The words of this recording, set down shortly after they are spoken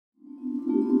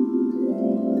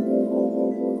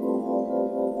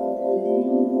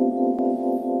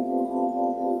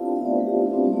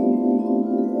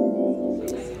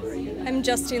I'm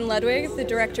Justine Ludwig, the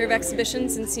Director of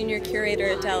Exhibitions and Senior Curator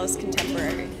at Dallas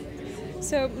Contemporary.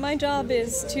 So my job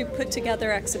is to put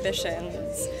together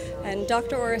exhibitions, and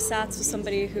Dr. Ora Satz was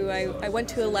somebody who I went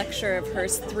to a lecture of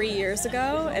hers 3 years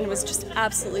ago and was just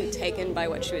absolutely taken by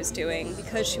what she was doing,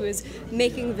 because she was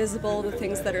making visible the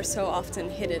things that are so often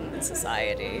hidden in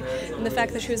society. And the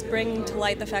fact that she was bringing to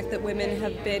light the fact that women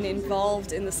have been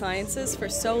involved in the sciences for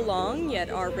so long,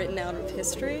 yet are written out of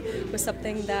history, was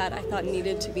something that I thought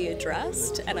needed to be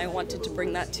addressed, and I wanted to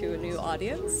bring that to a new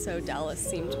audience, so Dallas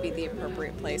seemed to be the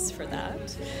appropriate place for that.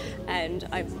 And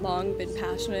I've long been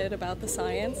passionate about the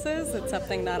sciences. It's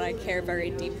something that I care very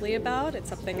deeply about. It's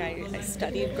something I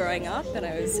studied growing up and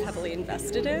I was heavily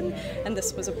invested in, and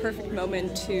this was a perfect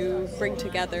moment to bring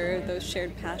together those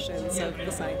shared passions of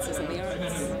the sciences and the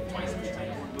arts.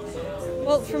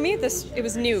 Well, for me, it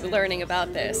was new learning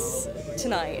about this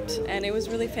tonight, and it was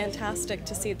really fantastic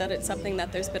to see that it's something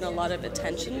that there's been a lot of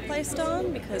attention placed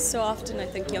on, because so often I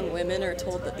think young women are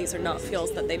told that these are not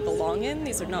fields that they belong in,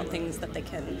 these are not things that they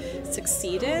can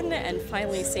succeed in, and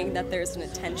finally seeing that there's an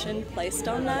attention placed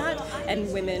on that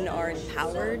and women are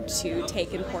empowered to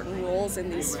take important roles in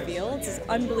these fields is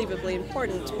unbelievably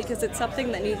important, because it's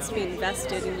something that needs to be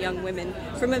invested in young women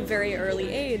from a very early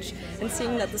age, and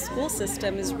seeing that the school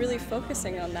system is really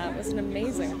focusing on that was an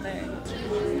amazing thing.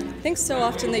 I think so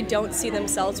often they don't see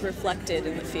themselves reflected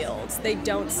in the fields. They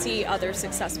don't see other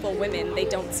successful women. They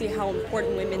don't see how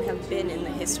important women have been in the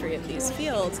history of these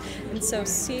fields. And so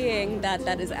seeing that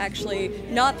that is actually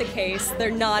not the case,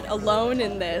 they're not alone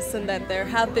in this, and that there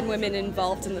have been women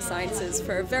involved in the sciences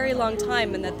for a very long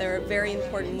time, and that there are very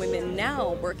important women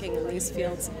now working in these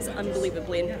fields is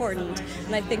unbelievably important.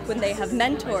 And I think when they have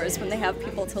mentors, when they have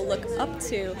people to look up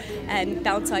to and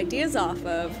bounce ideas off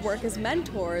of, work as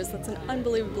mentors, that's an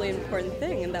unbelievably important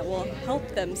thing, and that will help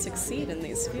them succeed in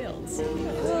these fields.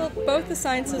 Well, both the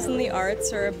sciences and the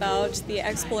arts are about the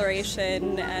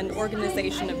exploration and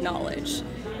organization of knowledge.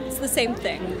 It's the same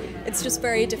thing. It's just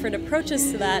very different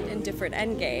approaches to that and different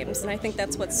end games, and I think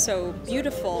that's what's so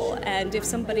beautiful. And if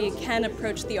somebody can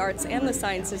approach the arts and the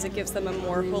sciences, it gives them a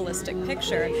more holistic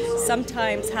picture.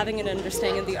 Sometimes having an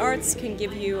understanding of the arts can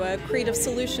give you a creative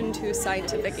solution to a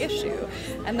scientific issue,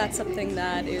 and that's something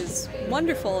that is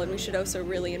wonderful, and we should also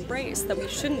really embrace, that we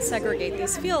shouldn't segregate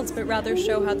these fields, but rather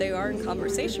show how they are in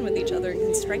conversation with each other and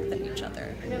can strengthen each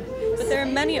other. But there are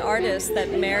many artists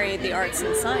that marry the arts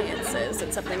and sciences.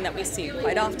 It's something that we see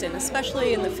quite often,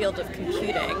 especially in the field of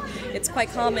computing. It's quite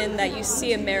common that you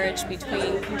see a marriage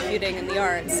between computing and the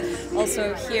arts.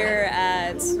 Also here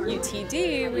at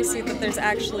UTD, we see that there's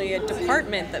actually a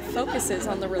department that focuses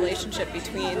on the relationship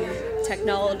between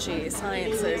technology,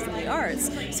 sciences, and the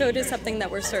arts. So it is something that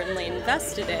we're certainly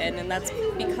invested in, and that's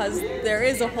because there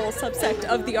is a whole subsect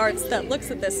of the arts that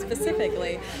looks at this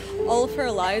specifically. Oliver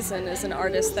Eliason is an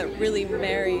artist that really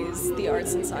marries the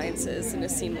arts and sciences in a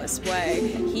seamless way.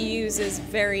 He uses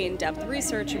very in-depth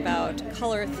research about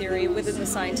color theory within the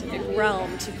scientific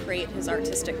realm to create his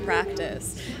artistic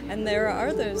practice, and there are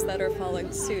others that are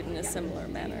following suit in a similar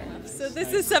manner. So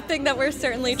this is something that we're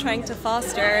certainly trying to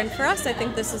foster, and for us I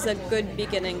think this is a good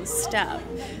beginning step,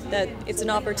 that it's an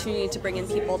opportunity to bring in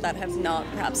people that have not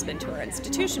perhaps been to our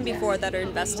institution before, that are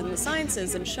invested in the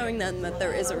sciences, and showing them that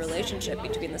there is a relationship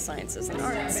between the sciences and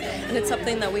arts. And it's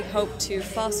something that we hope to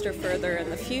foster further in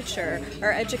the future.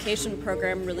 Our education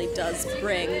program really does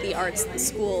bring the arts to the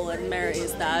school and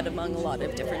marries that among a lot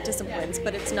of different disciplines,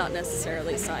 but it's not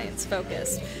necessarily science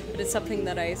focused. But it's something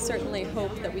that I certainly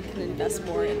hope that we can invest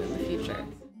more in the future.